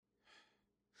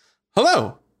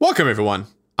Hello, welcome everyone.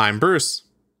 I'm Bruce.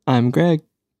 I'm Greg.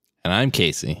 And I'm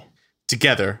Casey.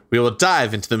 Together, we will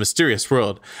dive into the mysterious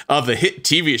world of the hit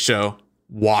TV show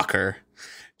Walker.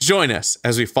 Join us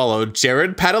as we follow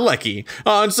Jared Padalecki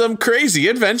on some crazy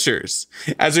adventures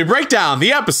as we break down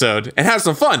the episode and have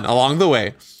some fun along the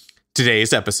way.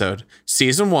 Today's episode,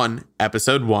 Season 1,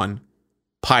 Episode 1,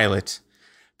 Pilot,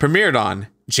 premiered on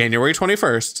January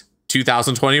 21st,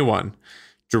 2021,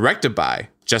 directed by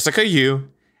Jessica Yu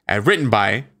and written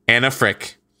by Anna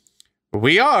Frick.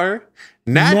 We are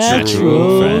Natural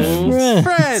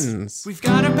Friends. We've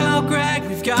got our pal Greg,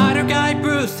 we've got our guy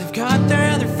Bruce, they've got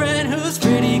their other friend who's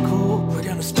pretty cool. We're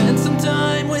gonna spend some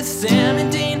time with Sam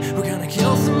and Dean. We're gonna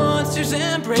kill some monsters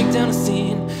and break down a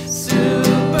scene.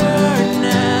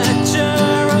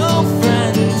 Supernatural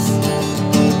friends.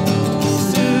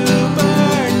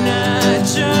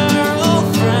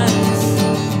 Supernatural friends.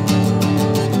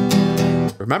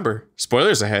 Remember,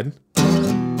 spoilers ahead.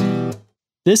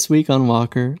 This week on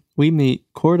Walker, we meet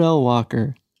Cordell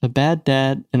Walker, a bad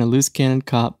dad and a loose cannon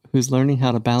cop who's learning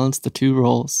how to balance the two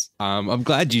roles. I'm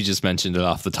glad you just mentioned it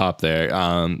off the top there.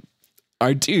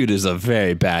 Our dude is a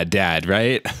very bad dad,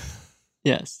 right?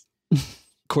 Yes.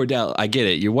 Cordell, I get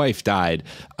it. Your wife died,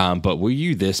 but were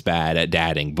you this bad at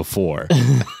dadding before?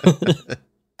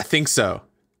 I think so.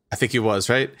 I think he was,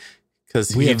 right? Because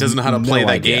he doesn't know how to play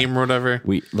that game or whatever.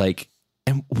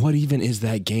 And what even is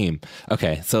that game?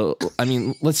 Okay, so, I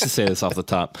mean, let's just say this off the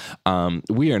top.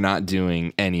 We are not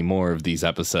doing any more of these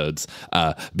episodes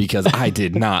because I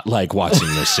did not like watching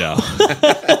this show.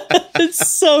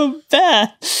 It's so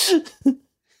bad.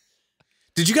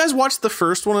 Did you guys watch the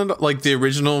first one, like the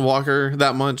original Walker,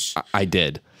 that much? I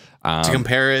did. To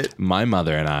compare it? My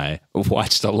mother and I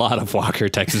watched a lot of Walker,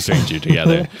 Texas Ranger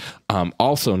together.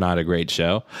 Also not a great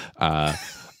show,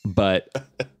 but...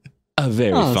 a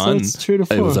very fun. So it's true to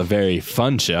form. It was a very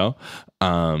fun show,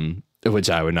 which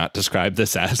I would not describe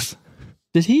this as.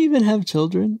 Did he even have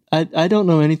children? I don't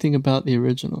know anything about the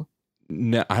original.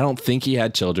 No, I don't think he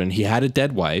had children. He had a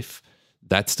dead wife.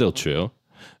 That's still true.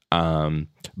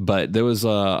 But there was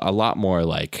a lot more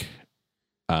like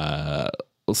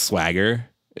swagger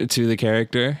to the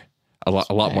character, a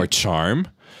lot more charm,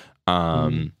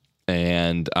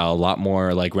 and a lot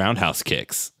more like roundhouse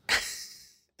kicks.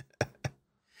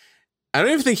 I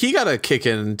don't even think he got a kick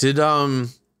in. Did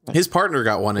his partner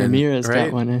got one in? Ramirez right?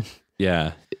 got one in.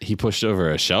 Yeah, he pushed over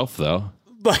a shelf though.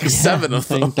 Like 7 of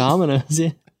them. Dominoes,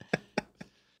 yeah.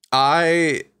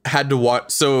 I had to watch.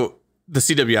 So the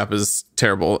CW app is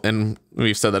terrible, and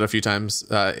we've said that a few times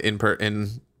in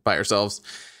by ourselves.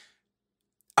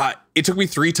 It took me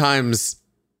 3 times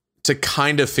to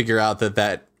kind of figure out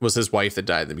that was his wife that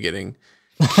died in the beginning.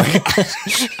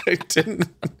 I didn't.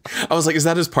 I was like, is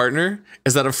that his partner?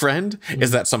 Is that a friend? Is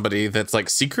that somebody that's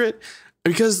like secret?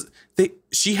 Because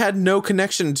she had no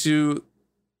connection to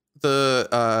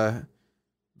the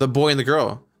boy and the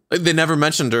girl. Like, they never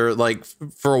mentioned her like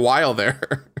for a while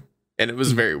there, and it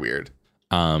was very weird.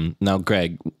 Now,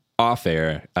 Greg, off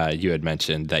air, you had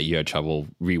mentioned that you had trouble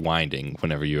rewinding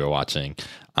whenever you were watching.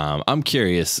 I'm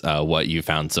curious what you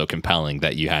found so compelling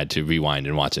that you had to rewind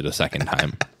and watch it a second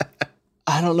time.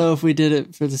 I don't know if we did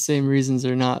it for the same reasons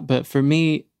or not, but for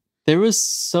me, there was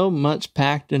so much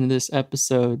packed into this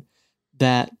episode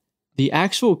that the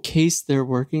actual case they're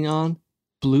working on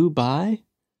blew by,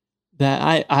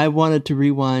 that I wanted to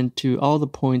rewind to all the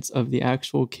points of the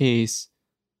actual case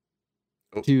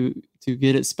to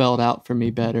get it spelled out for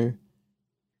me better.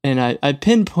 And I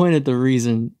pinpointed the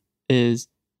reason is,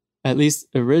 at least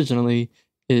originally,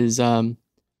 is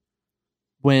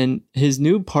when his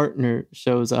new partner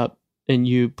shows up, and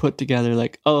you put together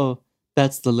like, oh,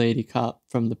 that's the lady cop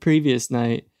from the previous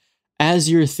night.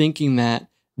 As you're thinking that,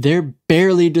 they're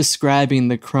barely describing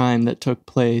the crime that took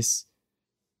place.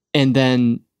 And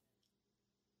then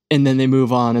they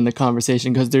move on in the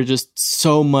conversation because there's just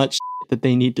so much that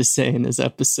they need to say in this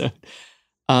episode.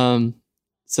 So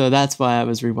that's why I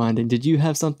was rewinding. Did you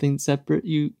have something separate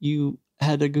you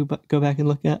had to go back and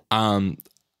look at?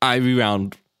 I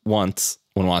rewound once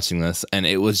when watching this, and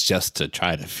it was just to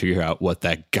try to figure out what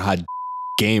that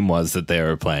game was that they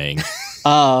were playing.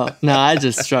 Oh, no, I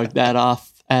just shrugged that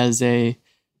off as a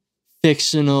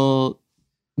fictional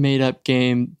made-up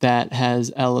game that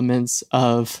has elements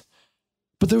of...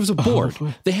 But there was a board.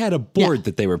 They had a board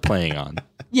that they were playing on.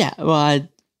 Yeah, well,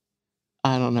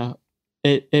 I don't know.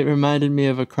 It reminded me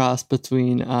of a cross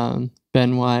between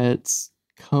Ben Wyatt's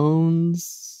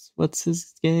Cones. What's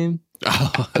his game?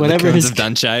 Oh, whatever the Cones his of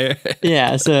Dunshire.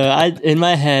 Yeah, so in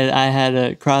my head I had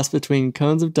a cross between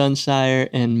Cones of Dunshire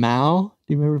and Mao.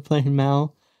 Do you remember playing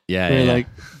Mao? Yeah. Like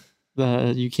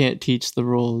You can't teach the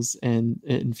rules, and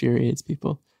it infuriates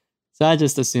people. So I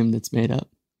just assumed it's made up.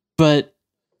 But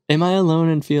am I alone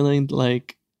in feeling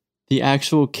like the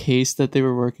actual case that they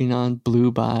were working on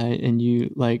blew by, and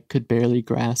you like could barely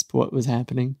grasp what was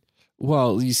happening?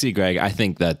 Well, you see, Greg, I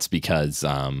think that's because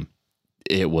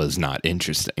it was not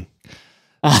interesting.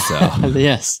 So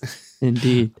Yes,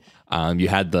 indeed. you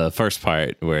had the first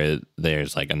part where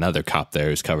there's like another cop there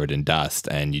who's covered in dust,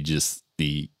 and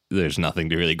there's nothing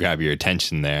to really grab your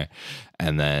attention there.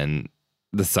 And then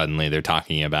suddenly they're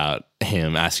talking about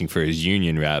him asking for his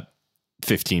union rep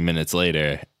 15 minutes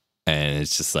later, and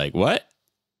it's just like, what?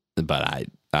 But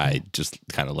I just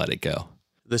kind of let it go.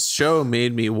 The show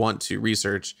made me want to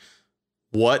research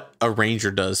what a ranger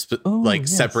does,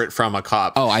 yes. separate from a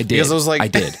cop. Oh, I did. Because I was like, I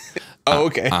did. Oh,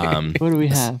 okay. What do we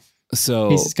have? So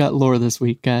Casey's got lore this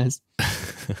week, guys.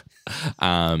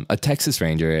 a Texas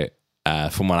Ranger,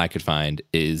 from what I could find,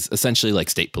 is essentially like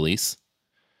state police.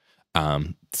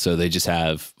 So they just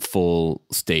have full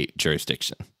state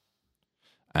jurisdiction,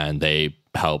 and they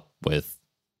help with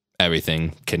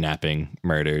everything: kidnapping,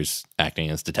 murders, acting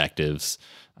as detectives.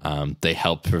 They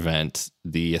helped prevent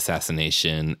the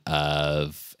assassination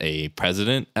of a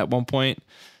president at one point.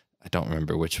 I don't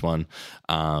remember which one.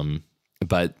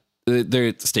 But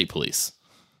they're state police.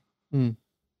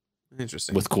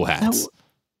 Interesting. With cool hats.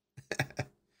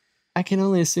 I can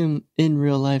only assume in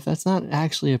real life that's not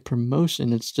actually a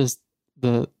promotion. It's just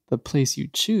the place you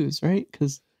choose, right?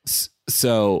 Because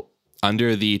so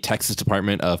under the Texas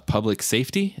Department of Public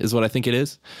Safety is what I think it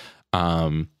is.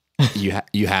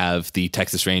 You have the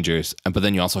Texas Rangers, but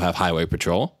then you also have Highway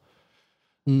Patrol,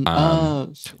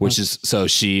 which is, so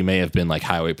she may have been like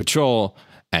Highway Patrol,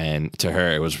 and to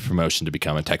her it was a promotion to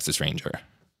become a Texas Ranger.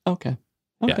 Okay,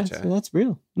 Gotcha. so that's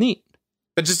real neat.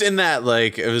 But just in that,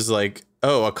 like, it was like,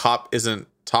 oh, a cop isn't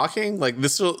talking? Like,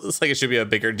 it's like it should be a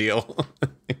bigger deal.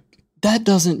 That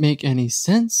doesn't make any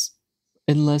sense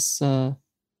unless, I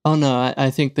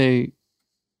think they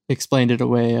explained it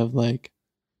away of like,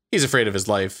 He's afraid of his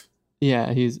life.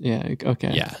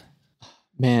 Okay. Yeah.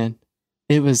 Man,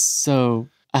 it was so,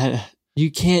 you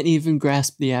can't even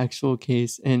grasp the actual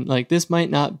case. And like, this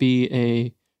might not be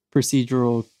a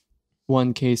procedural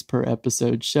one case per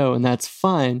episode show, and that's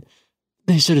fine.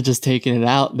 They should have just taken it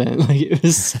out then. Like, it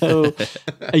was so,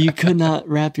 you could not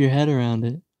wrap your head around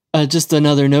it. Just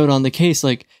another note on the case,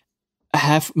 like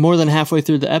more than halfway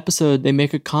through the episode, they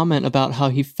make a comment about how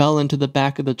he fell into the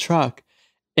back of the truck,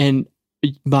 and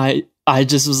I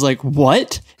just was like,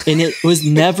 what? And it was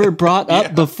never brought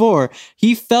up before.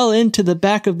 He fell into the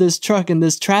back of this truck in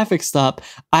this traffic stop.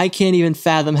 I can't even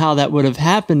fathom how that would have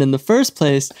happened in the first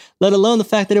place, let alone the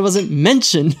fact that it wasn't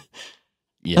mentioned.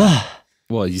 Yeah.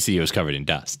 Well, you see, it was covered in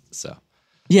dust. So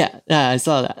yeah, I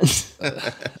saw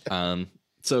that.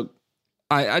 So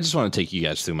I just want to take you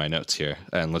guys through my notes here,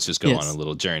 and let's just go on a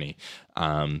little journey.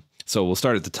 So we'll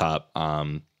start at the top.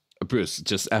 Bruce,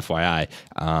 just FYI,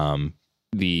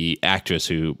 the actress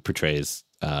who portrays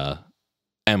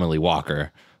Emily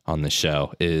Walker on the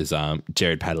show is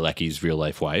Jared Padalecki's real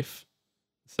life wife.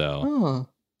 So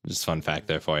just fun fact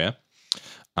there for you.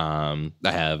 I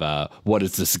have what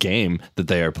is this game that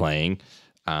they are playing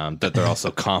that they're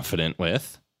also confident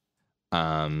with.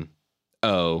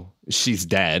 She's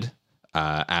dead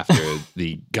after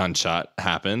the gunshot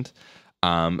happened.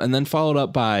 And then followed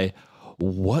up by,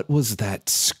 what was that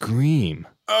scream?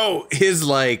 Oh, his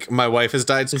like, my wife has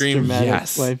died scream.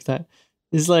 Yes. Wife died.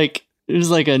 It was like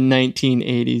a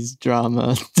 1980s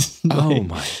drama. Oh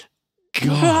my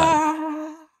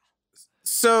God.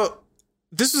 So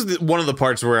this is one of the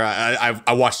parts where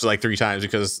I watched it like 3 times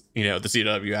because, the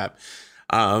CW app.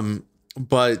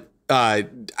 But I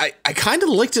kind of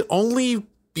liked it only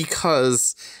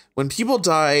because when people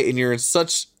die and you're in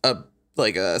such a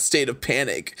state of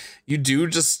panic, you do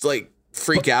just like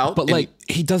freak out. But like,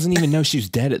 he doesn't even know she's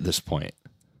dead at this point.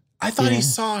 I thought he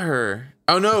saw her.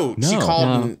 Oh no, she called.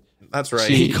 No. And, that's right.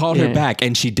 He called her back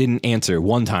and she didn't answer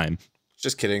one time.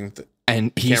 Just kidding.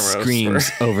 And he screams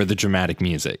over the dramatic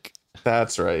music.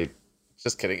 That's right.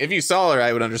 Just kidding. If you saw her,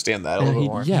 I would understand that a little bit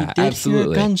more. Yeah, he did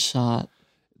absolutely. Hear a gunshot.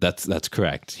 That's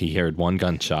correct. He heard one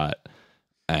gunshot,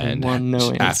 and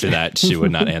no after that, she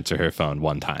would not answer her phone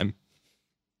one time.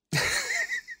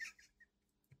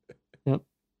 Yep.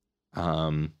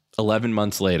 11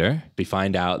 months later, we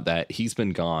find out that he's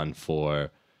been gone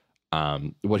for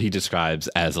what he describes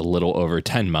as a little over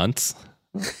 10 months.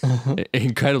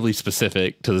 Incredibly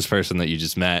specific to this person that you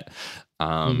just met.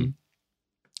 Bad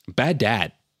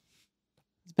dad.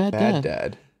 Bad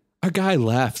dad. A guy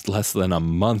left less than a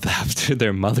month after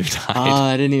their mother died. Oh,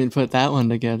 I didn't even put that one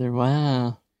together.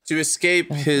 Wow. To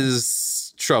escape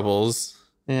his troubles.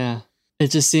 Yeah.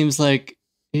 It just seems like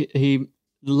he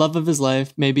love of his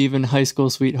life, maybe even high school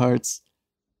sweethearts.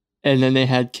 And then they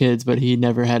had kids, but he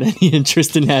never had any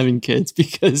interest in having kids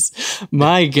because,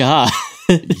 my God.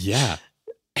 Yeah,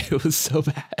 it was so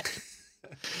bad.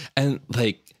 And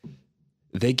like,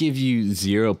 they give you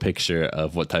zero picture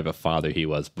of what type of father he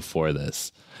was before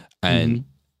this. And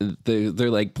they're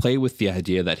like, play with the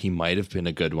idea that he might have been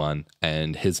a good one.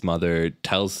 And his mother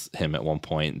tells him at one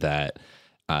point that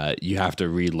you have to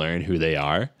relearn who they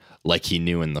are, like he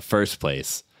knew in the first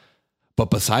place. But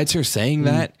besides her saying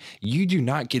that, you do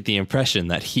not get the impression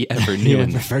that he ever knew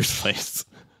in the first place.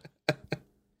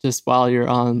 Just while you're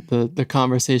on the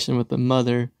conversation with the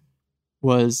mother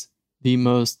was the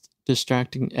most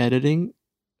distracting editing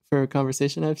for a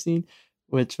conversation I've seen,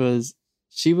 which was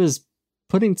she was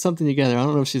putting something together. I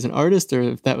don't know if she's an artist or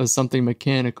if that was something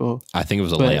mechanical. I think it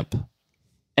was a lamp.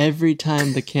 Every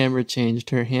time the camera changed,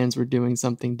 her hands were doing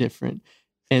something different.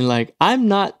 And like, I'm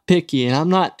not picky and I'm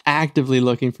not actively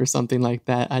looking for something like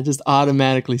that. I just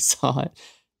automatically saw it.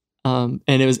 And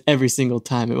it was every single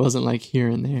time. It wasn't like here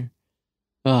and there.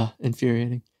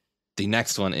 Infuriating. The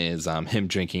next one is him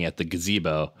drinking at the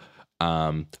gazebo,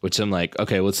 which I'm like,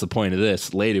 okay, what's the point of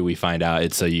this? Later we find out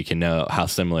it's so you can know how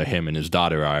similar him and his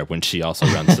daughter are when she also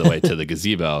runs away to the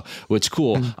gazebo, which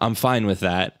cool. I'm fine with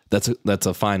that. That's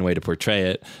a fine way to portray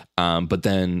it. But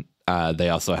then they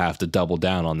also have to double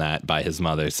down on that by his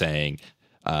mother saying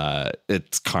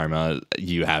it's karma,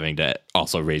 you having to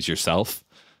also raise yourself.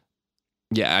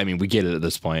 Yeah, I mean, we get it at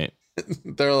this point.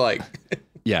 They're like,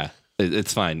 yeah,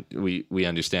 it's fine. We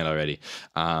understand already.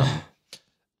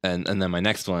 And then my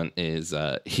next one is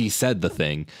he said the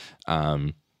thing,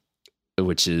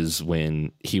 which is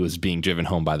when he was being driven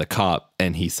home by the cop,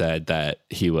 and he said that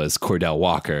he was Cordell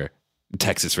Walker,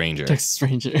 Texas Ranger. Texas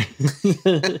Ranger.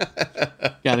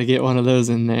 Got to get one of those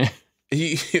in there.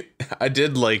 I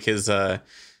did like his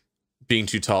being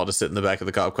too tall to sit in the back of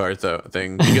the cop car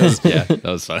thing because Yeah, that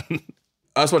was fun.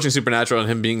 I was watching Supernatural and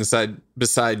him being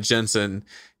beside Jensen.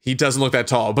 He doesn't look that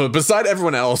tall, but beside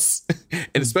everyone else,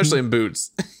 and especially in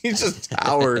boots, he just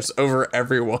towers over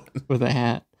everyone with a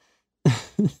hat.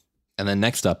 And then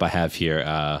next up, I have here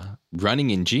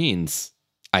running in jeans.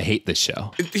 I hate this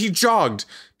show. He jogged.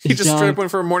 He just straight up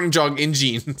went for a morning jog in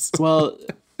jeans. Well,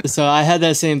 so I had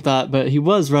that same thought, but he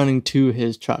was running to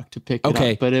his truck to pick it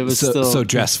up. But it was so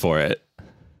dress for it.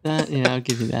 Yeah, I'll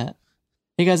give you that.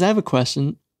 Hey guys, I have a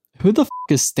question. Who the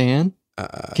is Stan?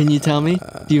 Can you tell me?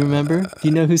 Do you remember? Do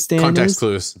you know who Stan Context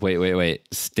is? clues. Wait.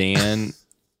 Stan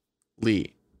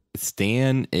Lee.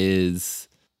 Stan is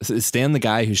Stan the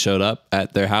guy who showed up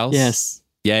at their house? Yes.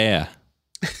 Yeah.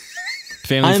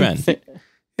 Family friend.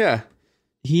 Yeah.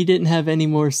 He didn't have any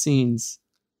more scenes.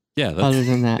 Yeah. Other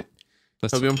than that.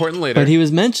 That'll be important later. But he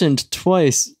was mentioned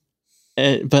twice,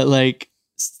 but like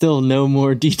still no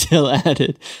more detail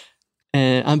added.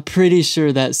 And I'm pretty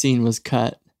sure that scene was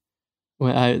cut.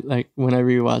 When I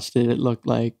rewatched it, it looked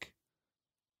like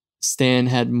Stan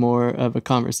had more of a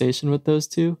conversation with those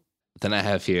two. Then I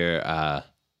have here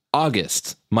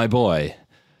August, my boy,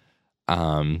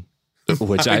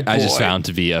 which I just found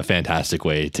to be a fantastic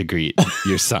way to greet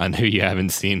your son who you haven't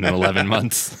seen in 11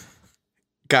 months.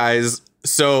 Guys,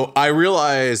 so I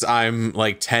realize I'm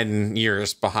like 10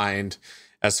 years behind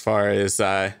as far as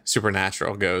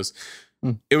Supernatural goes.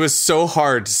 It was so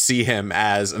hard to see him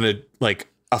as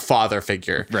a father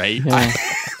figure, right? Yeah.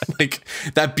 Like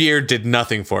that beard did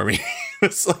nothing for me.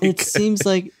 It seems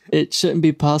like it shouldn't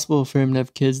be possible for him to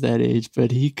have kids that age,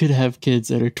 but he could have kids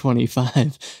that are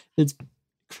 25. It's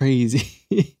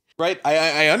crazy. Right.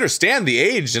 I understand the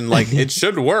age and like it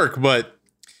should work, but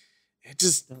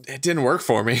it didn't work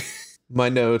for me. My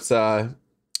notes,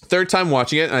 third time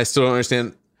watching it, and I still don't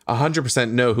understand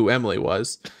 100% know who Emily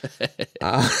was.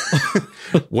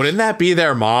 Wouldn't that be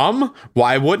their mom?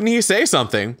 Why wouldn't he say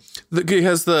something?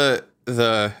 Because the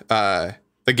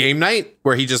game night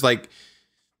where he just like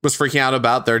was freaking out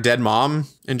about their dead mom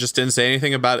and just didn't say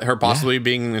anything about her possibly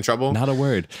being in trouble. Not a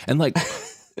word. And like,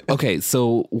 okay,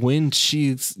 so when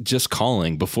she's just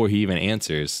calling before he even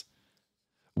answers,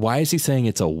 why is he saying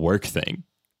it's a work thing?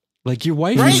 Like, your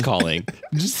wife is calling.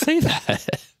 Just say that.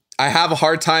 I have a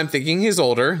hard time thinking he's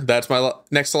older. That's my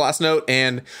next to last note.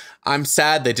 And I'm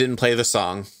sad they didn't play the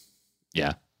song.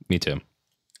 Yeah, me too.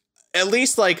 At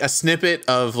least like a snippet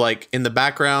of like in the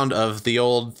background of the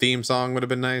old theme song would have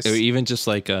been nice. Or even just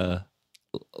like a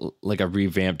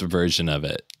revamped version of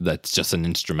it that's just an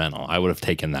instrumental. I would have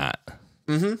taken that.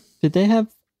 Mm-hmm. Did they have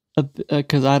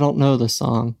because I don't know the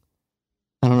song.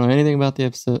 I don't know anything about the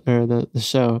episode or the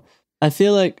show. I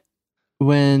feel like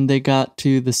when they got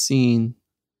to the scene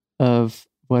of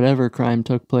whatever crime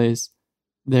took place,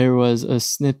 there was a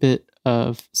snippet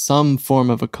of some form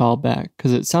of a callback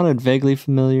because it sounded vaguely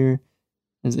familiar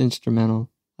as instrumental.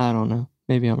 I don't know.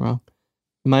 Maybe I'm wrong.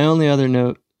 My only other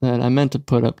note that I meant to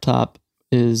put up top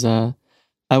is I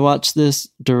watched this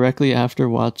directly after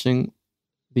watching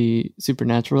the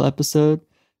Supernatural episode.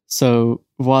 So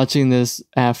watching this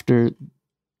after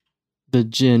the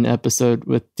Jin episode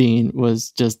with Dean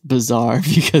was just bizarre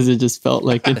because it just felt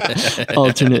like an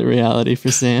alternate reality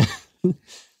for Sam.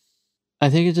 I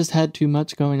think it just had too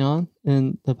much going on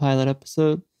in the pilot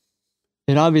episode.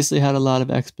 It obviously had a lot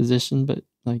of exposition, but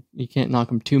like you can't knock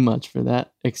them too much for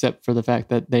that, except for the fact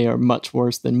that they are much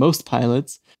worse than most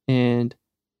pilots. And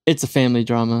it's a family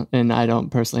drama, and I don't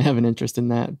personally have an interest in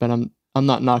that, but I'm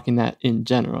not knocking that in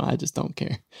general. I just don't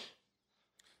care.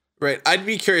 Right. I'd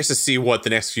be curious to see what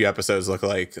the next few episodes look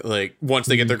like once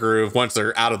they get their groove, once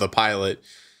they're out of the pilot,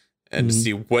 and to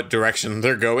see what direction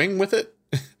they're going with it.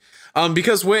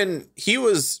 Because when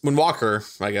Walker,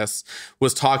 I guess,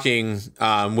 was talking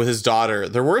with his daughter,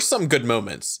 there were some good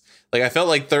moments. Like I felt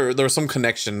like there was some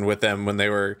connection with them when they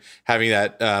were having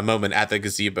that moment at the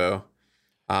gazebo.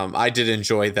 I did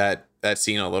enjoy that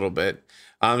scene a little bit.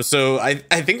 So I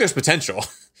think there's potential.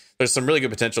 There's some really good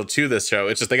potential to this show.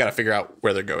 It's just they got to figure out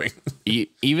where they're going.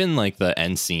 Even like the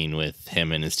end scene with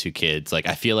him and his two kids, like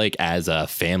I feel like as a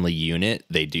family unit,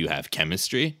 they do have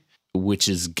chemistry, which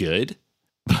is good,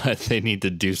 but they need to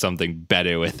do something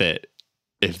better with it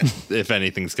if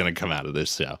anything's going to come out of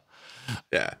this show.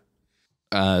 Yeah.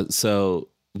 So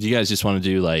do you guys just want to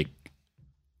do like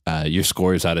your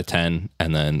scores out of 10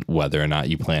 and then whether or not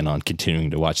you plan on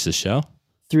continuing to watch this show?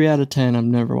 3 out of 10.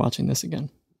 I'm never watching this again.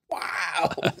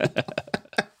 Wow.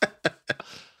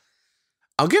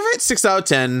 I'll give it 6 out of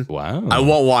 10. Wow. I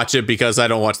won't watch it because I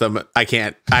don't watch them. I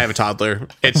can't. I have a toddler.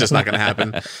 It's just not going to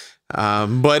happen.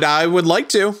 But I would like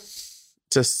to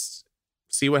just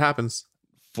see what happens.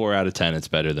 4 out of 10. It's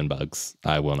better than Bugs.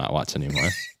 I will not watch anymore.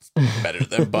 Better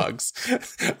than Bugs.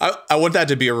 I want that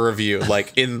to be a review,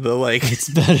 like in the like. It's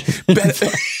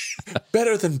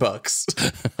better than Bugs.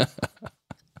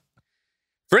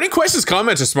 For any questions,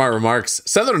 comments, or smart remarks,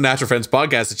 send them to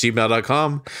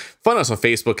naturalfriendspodcast@gmail.com. Find us on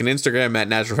Facebook and Instagram at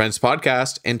Natural Friends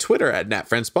Podcast and Twitter at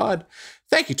NatFriendsPod.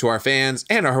 Thank you to our fans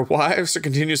and our wives for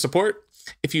continued support.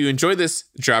 If you enjoyed this,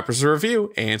 drop us a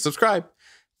review and subscribe.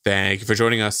 Thank you for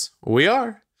joining us. We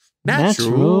are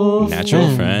Natural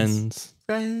Friends.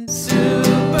 Friends.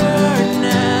 Super